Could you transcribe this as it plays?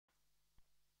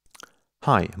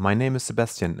Hi, my name is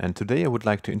Sebastian, and today I would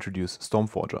like to introduce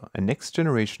StormForger, a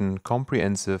next-generation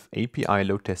comprehensive API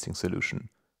load testing solution.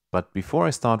 But before I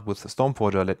start with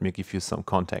StormForger, let me give you some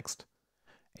context.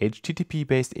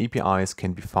 HTTP-based APIs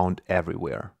can be found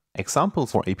everywhere.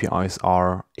 Examples for APIs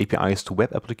are APIs to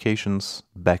web applications,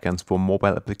 backends for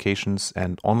mobile applications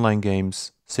and online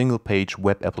games, single-page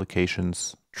web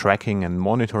applications, tracking and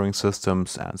monitoring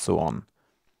systems, and so on.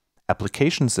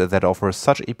 Applications that offer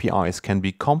such APIs can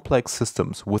be complex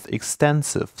systems with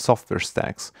extensive software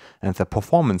stacks, and their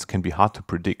performance can be hard to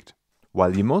predict.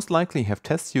 While you most likely have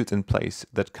test suites in place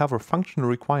that cover functional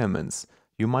requirements,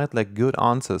 you might lack good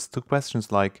answers to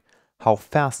questions like how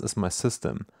fast is my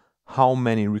system, how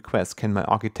many requests can my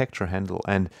architecture handle,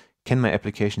 and can my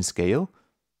application scale?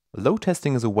 Load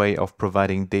testing is a way of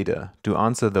providing data to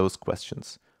answer those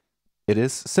questions. It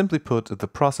is, simply put, the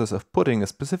process of putting a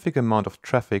specific amount of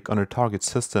traffic on a target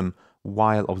system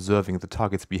while observing the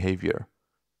target's behavior.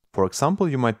 For example,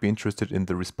 you might be interested in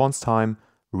the response time,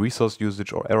 resource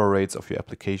usage, or error rates of your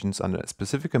applications under a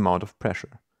specific amount of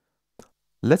pressure.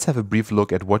 Let's have a brief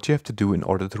look at what you have to do in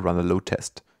order to run a load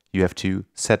test. You have to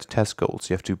set test goals,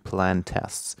 you have to plan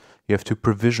tests, you have to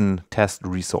provision test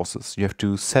resources, you have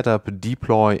to set up,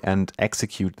 deploy, and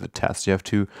execute the test, you have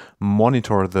to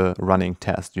monitor the running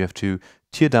test, you have to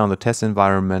tear down the test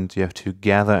environment, you have to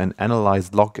gather and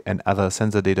analyze log and other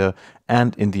sensor data,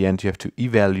 and in the end you have to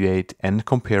evaluate and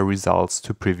compare results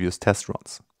to previous test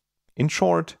runs. In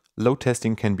short, load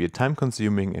testing can be a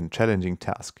time-consuming and challenging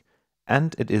task,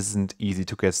 and it isn't easy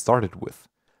to get started with.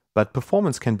 But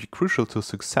performance can be crucial to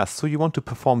success, so you want to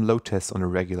perform load tests on a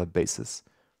regular basis.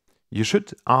 You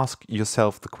should ask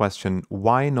yourself the question,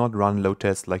 why not run load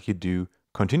tests like you do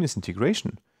continuous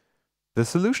integration? The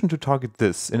solution to target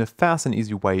this in a fast and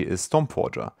easy way is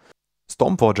StormForger.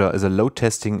 StormForger is a load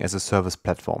testing as a service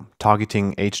platform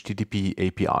targeting HTTP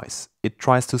APIs. It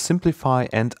tries to simplify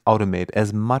and automate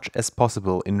as much as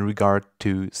possible in regard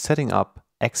to setting up,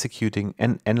 executing,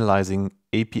 and analyzing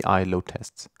API load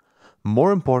tests.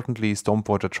 More importantly,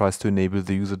 StormForger tries to enable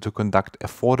the user to conduct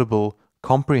affordable,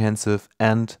 comprehensive,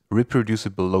 and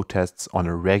reproducible load tests on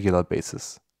a regular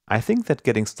basis. I think that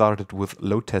getting started with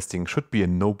load testing should be a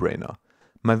no-brainer.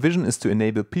 My vision is to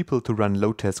enable people to run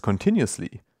load tests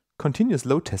continuously, continuous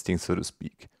load testing, so to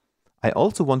speak. I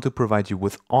also want to provide you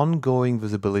with ongoing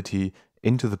visibility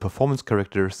into the performance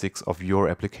characteristics of your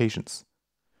applications.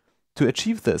 To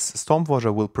achieve this,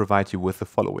 StormForger will provide you with the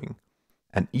following: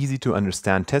 an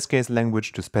easy-to-understand test case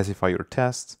language to specify your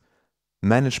tests,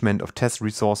 management of test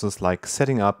resources like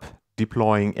setting up,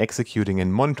 deploying, executing,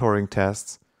 and monitoring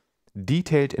tests,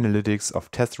 detailed analytics of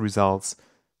test results,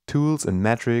 tools and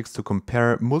metrics to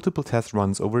compare multiple test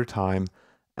runs over time,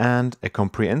 and a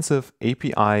comprehensive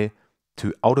API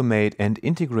to automate and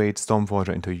integrate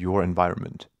StormForger into your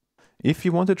environment. If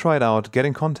you want to try it out, get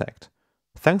in contact.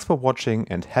 Thanks for watching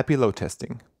and happy load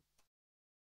testing!